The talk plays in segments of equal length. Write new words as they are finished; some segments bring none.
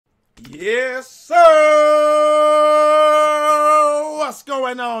Yes, sir! What's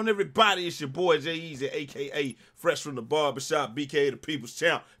going on, everybody? It's your boy Jay Easy, a.k.a. Fresh from the Barbershop, BK the People's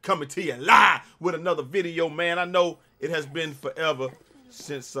Champ, coming to you live with another video, man. I know it has been forever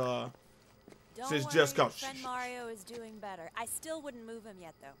since Just Cause. Friend Mario is doing better. I still wouldn't move him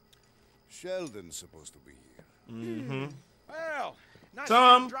yet, though. Sheldon's supposed to be here. Mm-hmm. Well, nice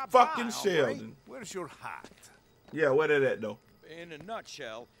Tom drop fucking by, Sheldon. Where's your hat? Yeah, where that at, though? In a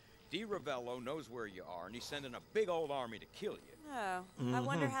nutshell, Di Ravello knows where you are, and he's sending a big old army to kill you. Oh, I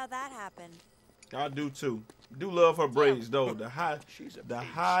wonder how that happened. I do too. Do love her braids though. The high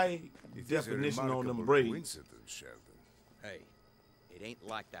definition on them braids. Sheldon. Hey, it ain't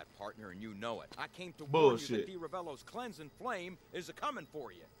like that, partner, and you know it. I came to Bullshit. warn you that Di Ravello's cleansing flame is a-coming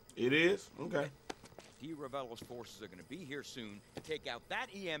for you. It is? Okay. Di Ravello's forces are going to be here soon to take out that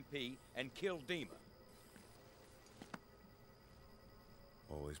EMP and kill Dima.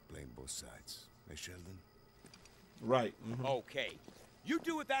 Always blame both sides. Hey, Sheldon? Right. Okay. You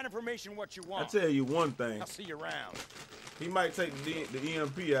do with that information what you want. I tell you one thing. I'll see you around. He might take the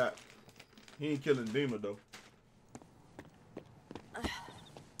EMP out. He ain't killing Dima though.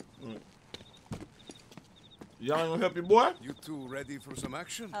 Y'all ain't gonna help your boy? You two ready for some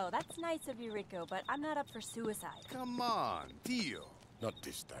action? Oh, that's nice of you, Rico, but I'm not up for suicide. Come on, Tio. Not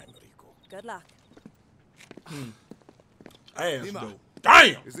this time, Rico. Good luck. Ass Dima. though.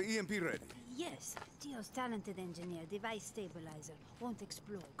 Damn! Is the EMP ready? Yes, Tio's talented engineer, device stabilizer, won't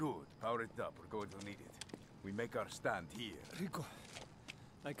explode. Good. Power it up. We're going to need it. We make our stand here. Rico,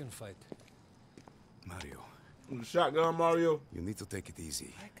 I can fight. Mario, Shotgun Mario. you need to take it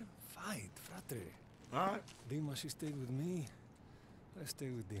easy. I can fight, frate. Alright. Dima, she stayed with me. I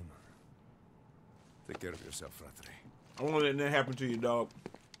stay with Dima. Take care of yourself, Fratre. I won't let that happen to you, dog.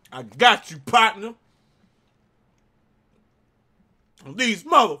 I got you, partner. These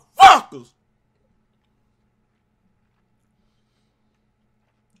motherfuckers.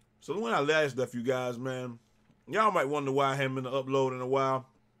 So when I last left you guys, man, y'all might wonder why I haven't been uploading in a while.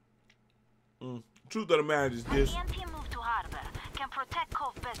 Truth of the matter is this. EMP move to harbor. Can protect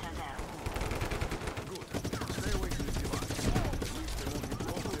Cove better there. Good. Stay away from the device. At least they won't hit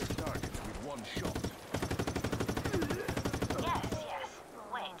both their targets with one shot. Yes.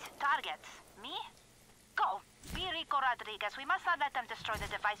 Wait, targets. Me? Go. Be Rico Rodriguez. We must not let them destroy the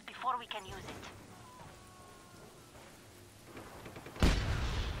device before we can use it.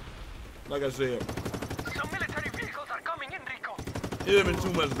 Like I said, Some military vehicles are coming in, Rico. there's been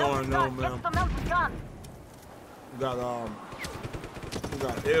too much going on, man. Get the melted gun. We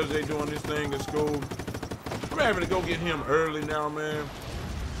got LJ doing this thing at school. I'm having to go get him early now, man.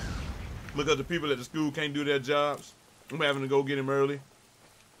 Because the people at the school can't do their jobs. I'm having to go get him early.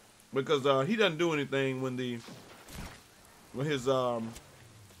 Because he doesn't do anything when the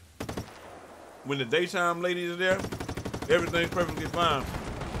daytime lady is there. Everything's perfectly fine.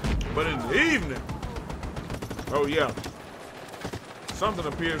 But in the evening, oh yeah, something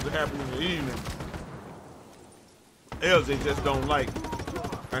appears to happen in the evening. LJ just don't like,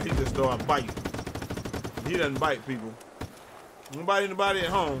 and he just started biting. He doesn't bite people. Don't bite anybody at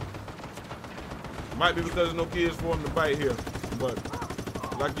home. Might be because there's no kids for him to bite here. But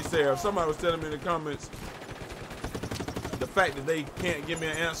like you said, if somebody was telling me in the comments the fact that they can't give me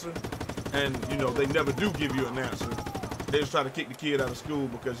an answer, and you know they never do give you an answer, they just try to kick the kid out of school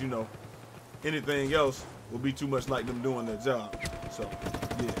because, you know, anything else will be too much like them doing their job. So,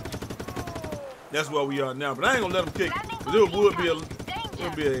 yeah. That's where we are now. But I ain't gonna let them kick, because it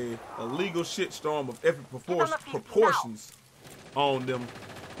would be a legal shitstorm of epic proportions on them.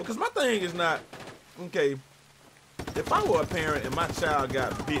 Because my thing is not, okay, if I were a parent and my child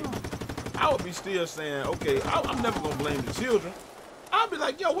got bit, I would be still saying, okay, I'm never gonna blame the children. I'll be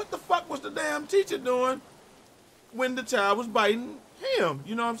like, yo, what the fuck was the damn teacher doing when the child was biting him?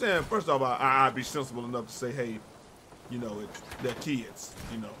 You know what I'm saying? First off, I'd be sensible enough to say, hey, you know, they're kids.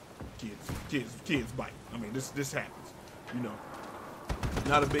 You know, kids bite. I mean, this happens. You know,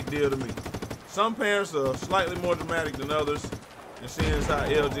 not a big deal to me. Some parents are slightly more dramatic than others, and seeing as how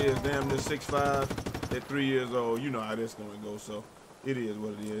LJ is damn near 6'5", at 3 years old, you know how that's gonna go. So it is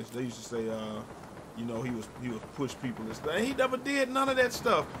what it is. They used to say, you know, he was push people and stuff. And he never did none of that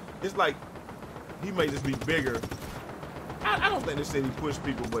stuff. It's like he may just be bigger. I don't think they said he pushed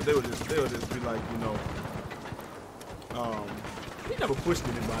people, but they would just be like, you know, he never pushed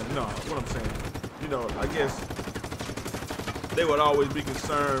anybody. No, what I'm saying, you know, I guess they would always be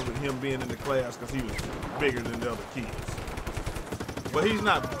concerned with him being in the class because he was bigger than the other kids. But he's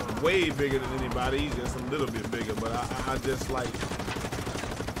not way bigger than anybody. He's just a little bit bigger. But I just like,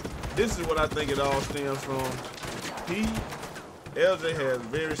 this is what I think it all stems from. He LJ has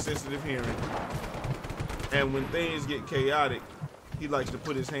very sensitive hearing, and when things get chaotic, he likes to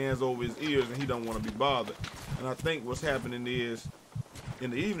put his hands over his ears, and he don't want to be bothered. And I think what's happening is,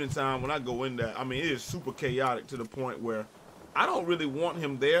 in the evening time when I go in there, I mean, it is super chaotic to the point where I don't really want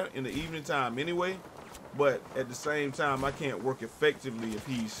him there in the evening time anyway, but at the same time, I can't work effectively if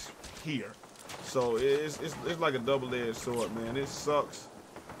he's here. So it's like a double-edged sword, man. It sucks,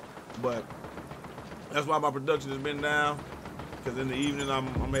 but that's why my production has been down, because in the evening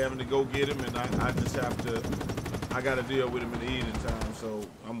I'm having to go get him, and I just have to, I got to deal with him in the evening time. So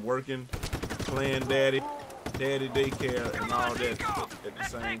I'm working, playing daddy daycare, and all that at the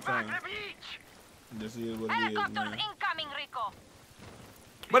same time. This is what it is, man.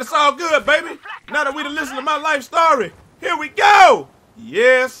 But it's all good, baby. Now that we done listened to my life story, here we go.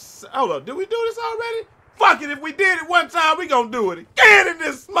 Yes. Hold up, did we do this already? Fuck it, if we did it one time, we gonna do it again in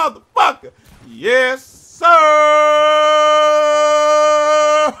this motherfucker. Yes, sir.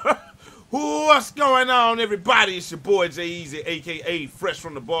 What's going on, everybody? It's your boy Jay Easy, aka Fresh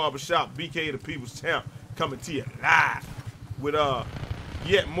from the Barbershop, BK the People's Champ, coming to you live with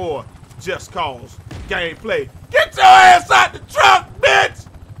yet more Just Cause gameplay. Get your ass out the truck, bitch!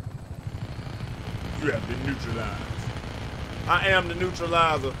 You have been neutralized. I am the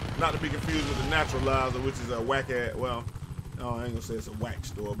neutralizer, not to be confused with the naturalizer, which is a whack-ass, well, no, I ain't gonna say it's a whack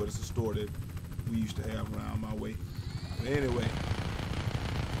store, but it's a store that we used to have around my way. But anyway.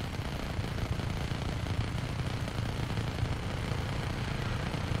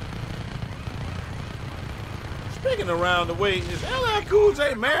 Speaking around the way, is LL Cool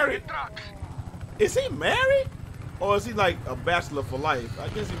J married? Is he married? Or is he like a bachelor for life? I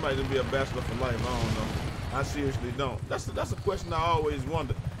guess he might just be a bachelor for life. I don't know. I seriously don't. That's a question I always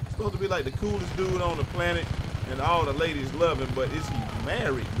wonder. He's supposed to be like the coolest dude on the planet, and all the ladies love him, but is he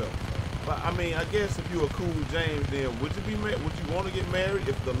married though? But I mean, I guess if you're a cool James, then would you be married? Would you want to get married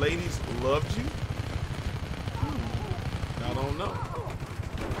if the ladies loved you? I don't know.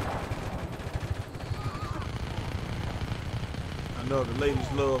 I know if the ladies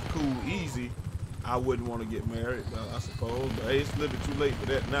love Cool Easy, I wouldn't want to get married, I suppose. But hey, it's a little bit too late for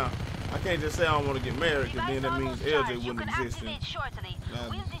that now. I can't just say I don't want to get married, because then that means LJ wouldn't exist. I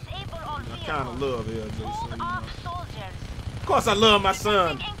kind of love LJ, so, you know. Of course I love my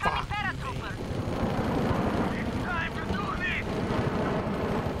son. Fuck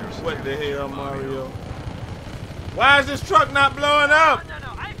you, what the hell, Mario? Why is this truck not blowing up? No,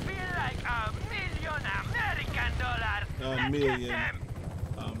 I feel like $1 million American dollars.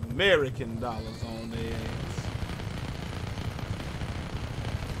 American dollars on their ass.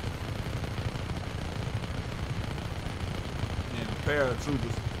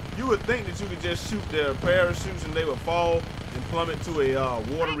 Paratroopers. You would think that you could just shoot their parachutes and they would fall and plummet to a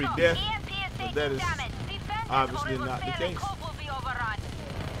watery death, but that is obviously not the case.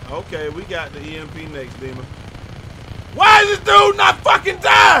 Okay, we got the EMP next, Demon. Why is this dude not fucking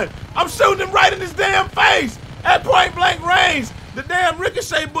dying? I'm shooting him right in his damn face at point blank range. The damn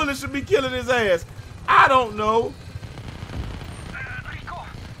ricochet bullet should be killing his ass. I don't know. Rico,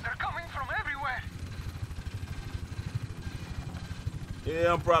 they're coming from everywhere.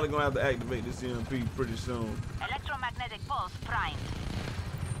 Yeah, I'm probably gonna have to activate this EMP pretty soon. Electromagnetic pulse primed.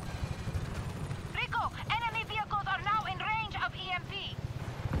 Rico, enemy vehicles are now in range of EMP.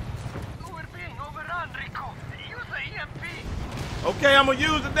 We're being overrun, Rico. Use the EMP. Okay, I'm gonna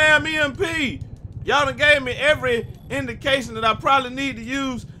use the damn EMP. Y'all done gave me every indication that I probably need to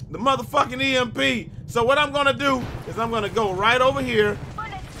use the motherfucking EMP. So what I'm gonna do is I'm gonna go right over here.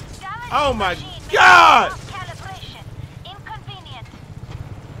 Oh my God!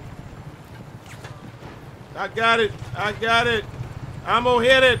 I got it. I'm gonna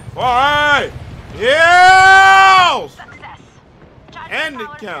hit it. All right. Yes! And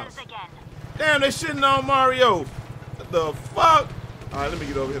it counts. Damn, they shitting on Mario. What the fuck? All right, let me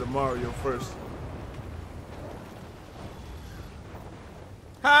get over here to Mario first.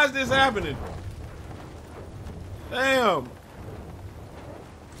 How is this happening? Damn.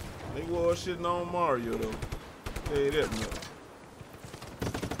 They was shitting on Mario though. Tell you that much.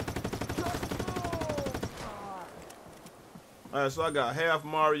 Alright, so I got half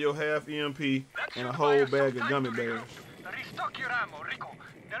Mario, half EMP, and a whole bag of gummy bears. Restock your ammo, Rico.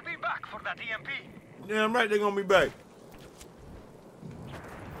 They'll be back for that EMP. Damn right, they're gonna be back.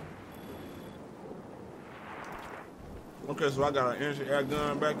 Okay, so I got an anti-air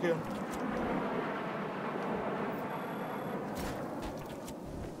gun back here.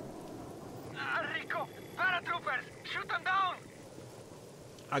 Rico, paratroopers, shoot them down.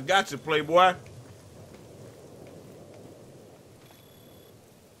 I got you, playboy.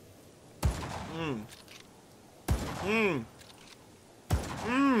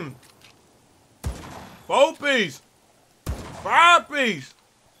 4-piece, 5-piece,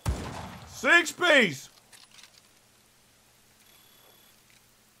 6-piece.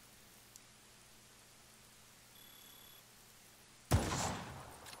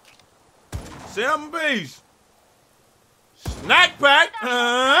 7-piece. Snack pack.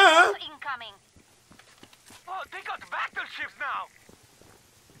 Incoming. Oh, they got battleships now.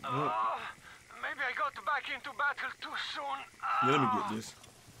 Maybe I got back into battle too soon. Yeah, let me get this.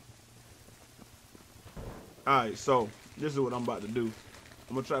 Alright, so this is what I'm about to do.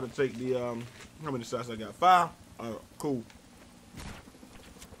 I'm gonna try to take the how many shots I got? 5? Alright, cool.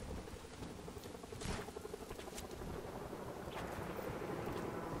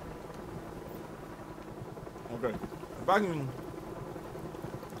 Okay. If I can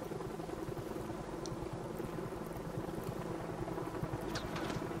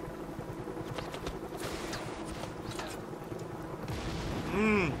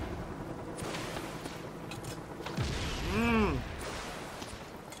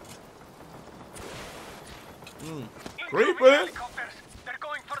Creepers. Helicopters. They're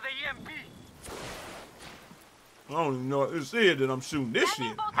going for the EMP. I don't even know what this is that I'm shooting this shit.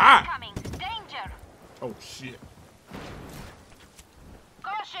 Enemy boat Hi. incoming. Danger. Oh shit.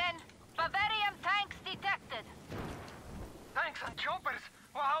 Caution. Bavarian tanks detected. Tanks and choppers.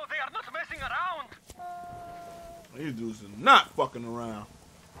 Wow, they are not messing around. These dudes are not fucking around.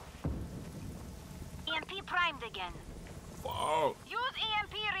 EMP primed again. Fuck. Use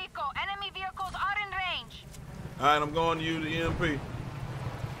EMP, Rico. Enemy vehicles are in range. Alright, I'm going to use the EMP.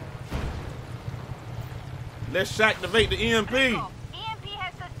 Let's activate the EMP. Rico, EMP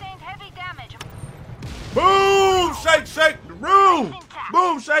has sustained heavy damage. Boom! Shake, shake the room!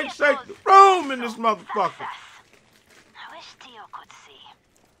 Boom! Shake, shake the room in this motherfucker. Success. I wish Tio could see.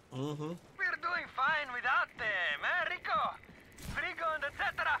 Mm-hmm. We're doing fine without them, eh, Rico? Rico and the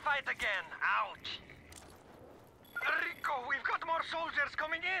Tetra fight again. Ouch. Rico, we've got more soldiers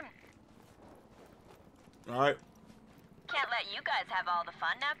coming in. Alright. Can't let you guys have all the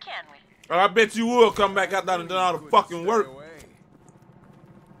fun now, can we? I bet you will come back after I've done all the fucking work.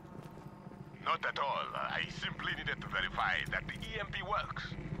 Not at all. I simply needed to verify that the EMP works.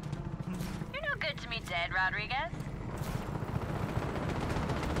 You're no good to me dead, Rodriguez.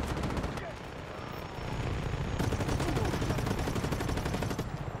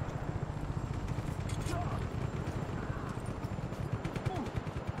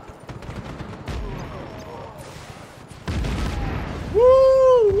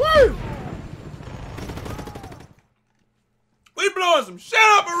 Woo! We blowing some shit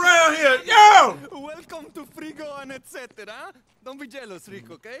up around here, yo! Welcome to Frigo and etc. Don't be jealous,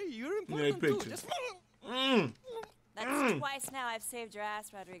 Rico, okay? You're Yeah, important too. picture. Just... That's twice now I've saved your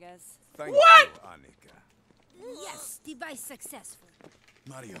ass, Rodriguez. Thank What? you, Annika. Yes, device successful.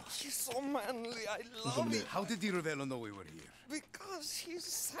 Mario, He's so manly. I love it. how did Di Ravello know we were here? Because he's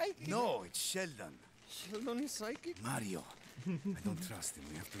psychic. No, it's Sheldon. Sheldon is psychic? Mario, I don't trust him.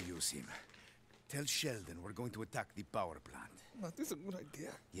 We have to use him. Tell Sheldon we're going to attack the power plant. That is a good idea.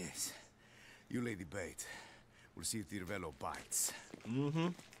 Yes. You lay the bait. We'll see if Di Ravello bites.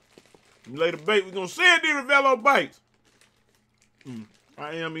 You lay the bait, we're gonna see if Di Ravello bites.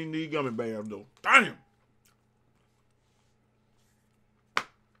 I am eating these gummy bears though. Damn!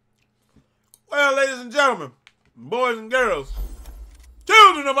 Well, ladies and gentlemen, boys and girls,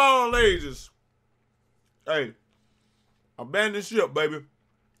 children of all ages. Hey, abandon ship, baby.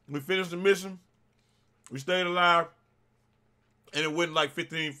 We finished the mission. We stayed alive. And it went like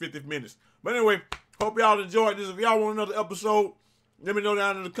 50 minutes. But anyway, hope y'all enjoyed this. If y'all want another episode, let me know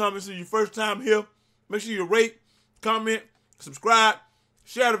down in the comments. If it's your first time here, make sure you rate, comment, subscribe,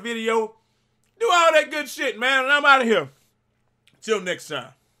 share the video. Do all that good shit, man. And I'm out of here. Till next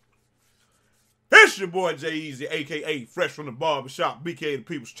time. It's your boy Jay Easy, a.k.a. Fresh from the Barbershop, BK the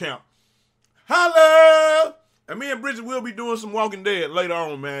People's Champ. Holla! And me and Bridget will be doing some Walking Dead later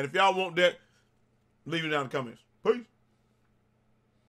on, man. If y'all want that, leave it down in the comments. Peace.